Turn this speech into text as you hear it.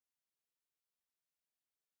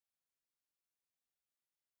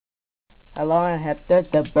Hello, I'm Hector,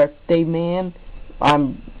 the birthday man.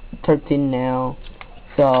 I'm 13 now,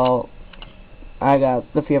 so I got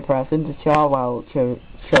the few presents to show while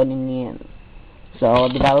showing in. So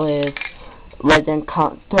the battle is Legend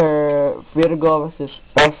Counter Virgo versus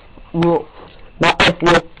Earth Wolf. Not Earth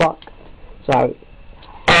Wolf, fuck. Sorry.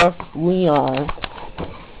 Earth Leon.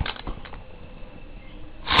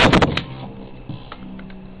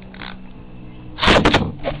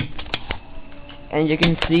 And you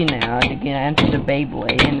can see now, you can enter the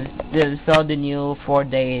Beyblade, and there's all the new 4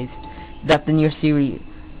 days. That's the new series.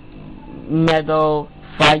 Metal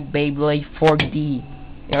Fight Beyblade 4D.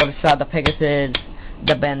 You already saw the Pegasus,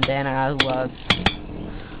 the bandana was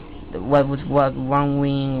one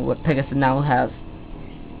wing, what Pegasus now has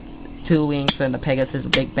 2 wings, and the Pegasus,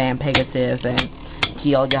 Big Bang Pegasus, and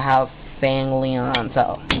he also has Fang Leon,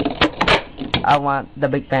 so I want the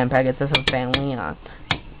Big Bang Pegasus and Fang Leon.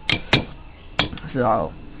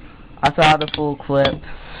 So, I saw the full clip,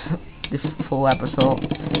 this full episode,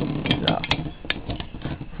 so,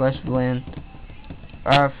 first win,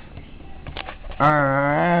 Earth,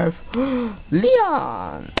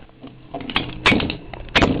 Leon!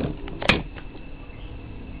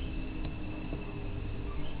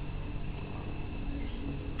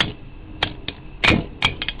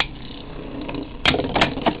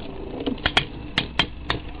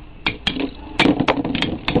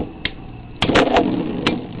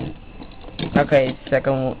 Okay,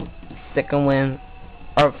 second win,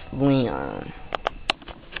 Earth Leon.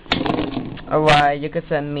 Alright, you can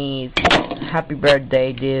send me happy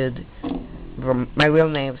birthday, dude. My real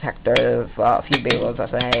name is Hector. A few people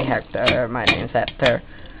I say, hey Hector, my name's Hector.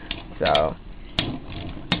 So,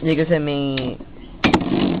 you can send me.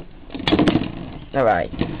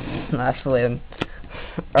 Alright, last win,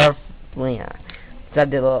 Earth Leon. So I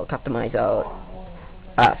did a little customize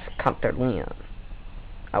us, Counter Leon.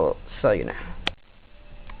 I will show you now.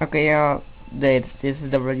 Okay, y'all, this is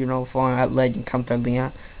the original form of Legend Counter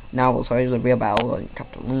Leon. Now I will show you the real battle of Legend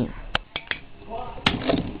Counter Leon.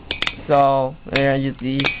 So, you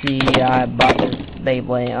see, I bought this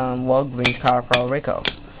Beyblade on Walgreens, Puerto Rico.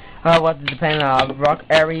 What depending on Rock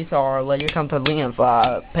Aries or Legend Counter Leon, so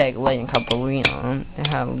I picked Legend Counter Leon. And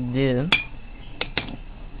how to do?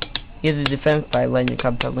 Here's the defense by Legend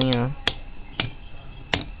Counter Leon.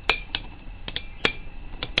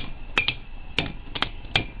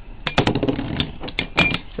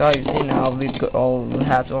 So you see now we all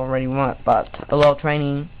have already won, but a little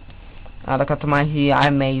training. The customize I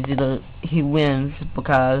made he wins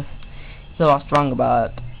because he's a lot strong,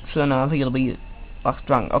 but soon enough he'll be a lot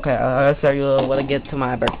strong. Okay, I'll show you what I get to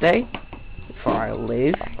my birthday before I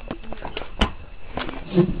leave.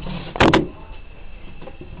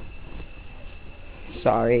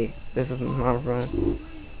 Sorry, this is my run.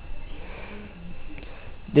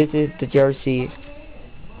 This is the jersey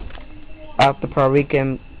of the Puerto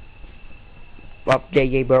Rican of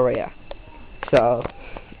J.J. Barea. So,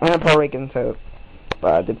 I'm Puerto Rican, so,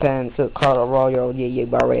 but it depends to call a Royal J.J.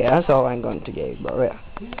 Barea, so I'm going to J.J. Barea.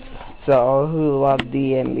 So, who loves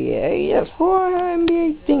the NBA? Yes, for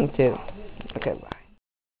NBA thing too. Okay, bye.